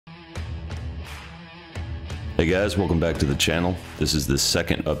Hey guys, welcome back to the channel. This is the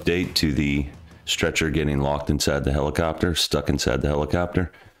second update to the stretcher getting locked inside the helicopter, stuck inside the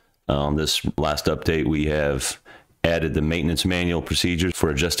helicopter. On this last update, we have added the maintenance manual procedures for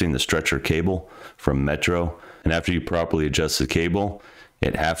adjusting the stretcher cable from Metro. And after you properly adjust the cable,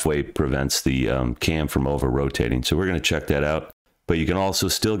 it halfway prevents the cam from over-rotating. So we're going to check that out. But you can also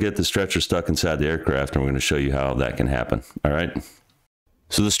still get the stretcher stuck inside the aircraft, and we're going to show you how that can happen. All right.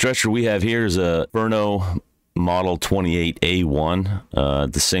 So the stretcher we have here is a Ferno Model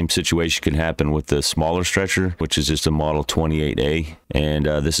 28A1. The same situation can happen with the smaller stretcher, which is just a Model 28A. And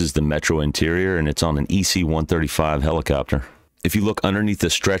this is the Metro interior, and it's on an EC135 helicopter. If you look underneath the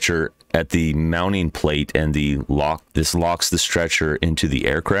stretcher at the mounting plate and the lock, this locks the stretcher into the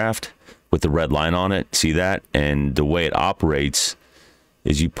aircraft with the red line on it. See that? And the way it operates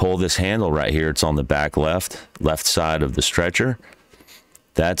is you pull this handle right here. It's on the back left side of the stretcher.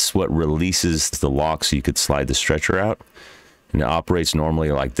 That's what releases the lock so you could slide the stretcher out. And it operates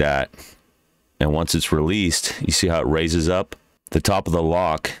normally like that. And once it's released, you see how it raises up? The top of the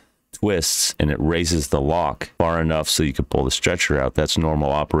lock twists and it raises the lock far enough so you can pull the stretcher out. That's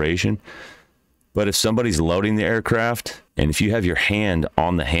normal operation. But if somebody's loading the aircraft, and if you have your hand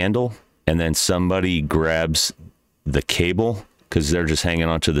on the handle and then somebody grabs the cable because they're just hanging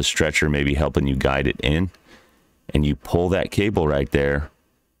onto the stretcher, maybe helping you guide it in, and you pull that cable right there,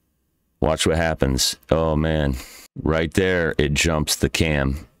 watch what happens. Oh man, right there, it jumps the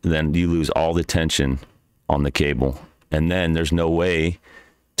cam. Then you lose all the tension on the cable. And then there's no way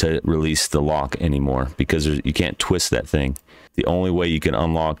to release the lock anymore because you can't twist that thing. The only way you can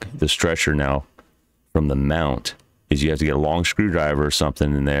unlock the stretcher now from the mount is you have to get a long screwdriver or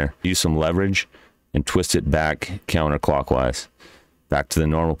something in there, use some leverage, and twist it back counterclockwise, back to the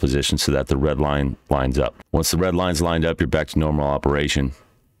normal position so that the red line lines up. Once the red line's lined up, you're back to normal operation.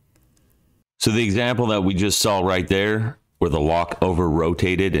 So the example that we just saw right there, where the lock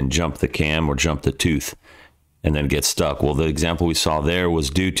over-rotated and jumped the cam or jumped the tooth and then get stuck. Well, the example we saw there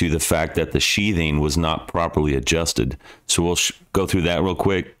was due to the fact that the sheathing was not properly adjusted. So we'll go through that real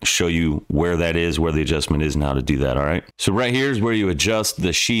quick, show you where that is, where the adjustment is, and how to do that, all right? So right here is where you adjust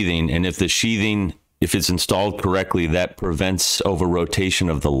the sheathing, and if the sheathing, if it's installed correctly, that prevents over-rotation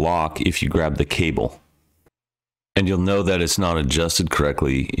of the lock if you grab the cable. And you'll know that it's not adjusted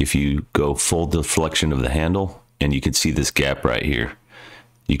correctly if you go full deflection of the handle, and you can see this gap right here.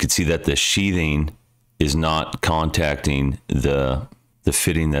 You can see that the sheathing is not contacting the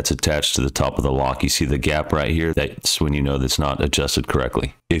fitting that's attached to the top of the lock. You see the gap right here? That's when you know that's not adjusted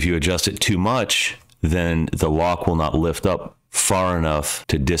correctly. If you adjust it too much, then the lock will not lift up far enough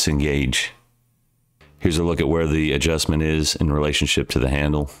to disengage. Here's a look at where the adjustment is in relationship to the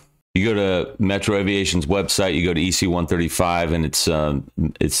handle. You go to Metro Aviation's website, you go to EC135, and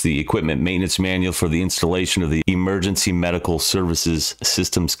it's the equipment maintenance manual for the installation of the Emergency Medical Services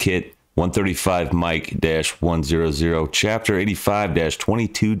Systems Kit 135 Mike-100, Chapter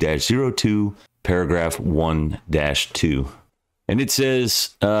 85-22-02, Paragraph 1-2. And it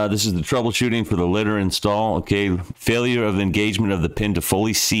says, this is the troubleshooting for the litter install. Okay, failure of engagement of the pin to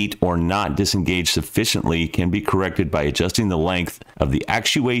fully seat or not disengage sufficiently can be corrected by adjusting the length of the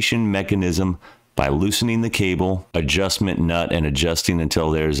actuation mechanism by loosening the cable, adjustment nut, and adjusting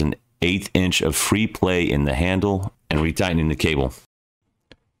until there's an 1/8 inch of free play in the handle, and retightening the cable.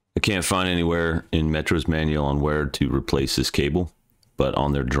 I can't find anywhere in Metro's manual on where to replace this cable. But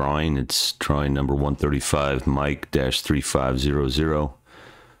on their drawing, it's drawing number 135 Mike-3500. I'm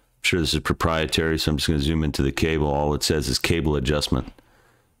sure this is proprietary, so I'm just going to zoom into the cable. All it says is cable adjustment,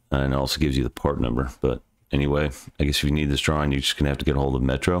 and it also gives you the part number. But anyway, I guess if you need this drawing, you're just going to have to get a hold of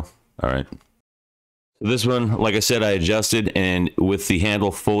Metro. All right. So this one, like I said, I adjusted, and with the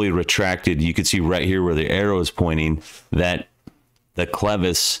handle fully retracted, you can see right here where the arrow is pointing that the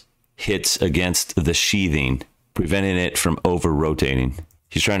clevis hits against the sheathing, preventing it from over-rotating.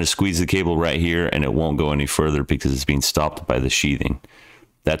 He's trying to squeeze the cable right here, and it won't go any further because it's being stopped by the sheathing.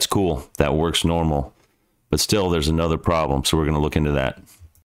 That's cool. That works normal. But still, there's another problem, so we're going to look into that.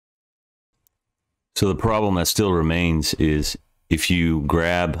 So the problem that still remains is if you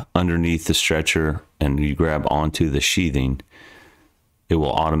grab underneath the stretcher and you grab onto the sheathing, it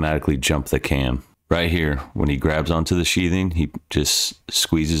will automatically jump the cam. Right here, when he grabs onto the sheathing, he just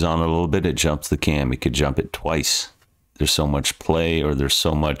squeezes on it a little bit, it jumps the cam. He could jump it twice. There's so much play, or there's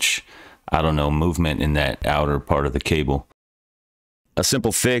so much, I don't know, movement in that outer part of the cable. A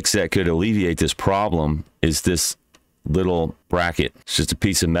simple fix that could alleviate this problem is this little bracket. It's just a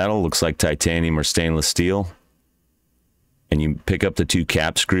piece of metal, looks like titanium or stainless steel. And you pick up the 2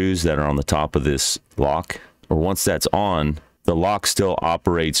 cap screws that are on the top of this lock, or once that's on, the lock still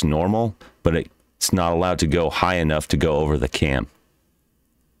operates normal, but it it's not allowed to go high enough to go over the cam.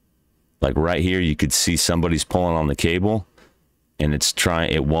 Like right here, you could see somebody's pulling on the cable, and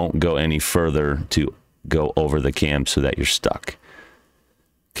it won't go any further to go over the cam so that you're stuck.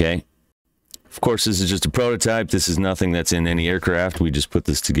 Okay. Of course, this is just a prototype. This is nothing that's in any aircraft. We just put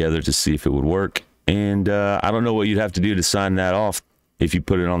this together to see if it would work. And I don't know what you'd have to do to sign that off if you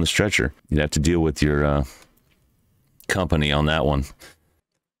put it on the stretcher. You'd have to deal with your company on that one.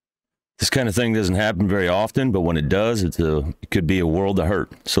 This kind of thing doesn't happen very often, but when it does, it could be a world of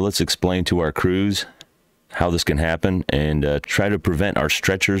hurt. So let's explain to our crews how this can happen and try to prevent our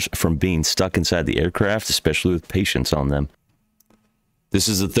stretchers from being stuck inside the aircraft, especially with patients on them. This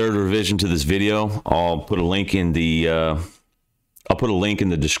is the third revision to this video. I'll put a link in the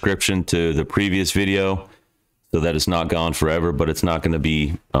description to the previous video so that it's not gone forever, but it's not going to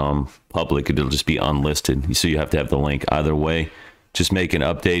be public. It'll just be unlisted. So you have to have the link. Either way, just make an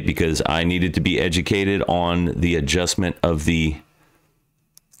update because I needed to be educated on the adjustment of the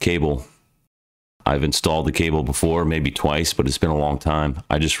cable. I've installed the cable before, maybe twice, but it's been a long time.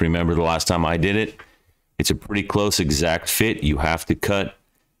 I just remember the last time I did it. It's a pretty close exact fit. You have to cut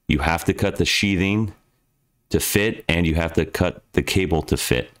the sheathing to fit, and you have to cut the cable to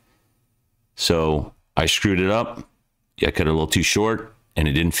fit. So I screwed it up. I cut it a little too short, and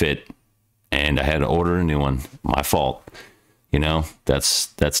it didn't fit. And I had to order a new one. My fault. You know, that's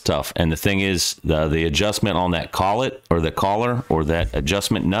tough. And the thing is, the adjustment on that collet or the collar or that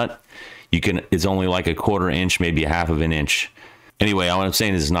adjustment nut, it's only like a 1/4 inch, maybe a 1/2 of an inch. Anyway, what I'm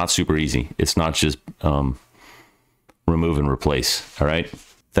saying is it's not super easy. It's not just remove and replace. All right.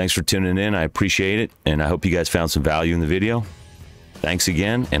 Thanks for tuning in. I appreciate it. And I hope you guys found some value in the video. Thanks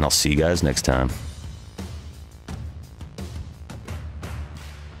again, and I'll see you guys next time.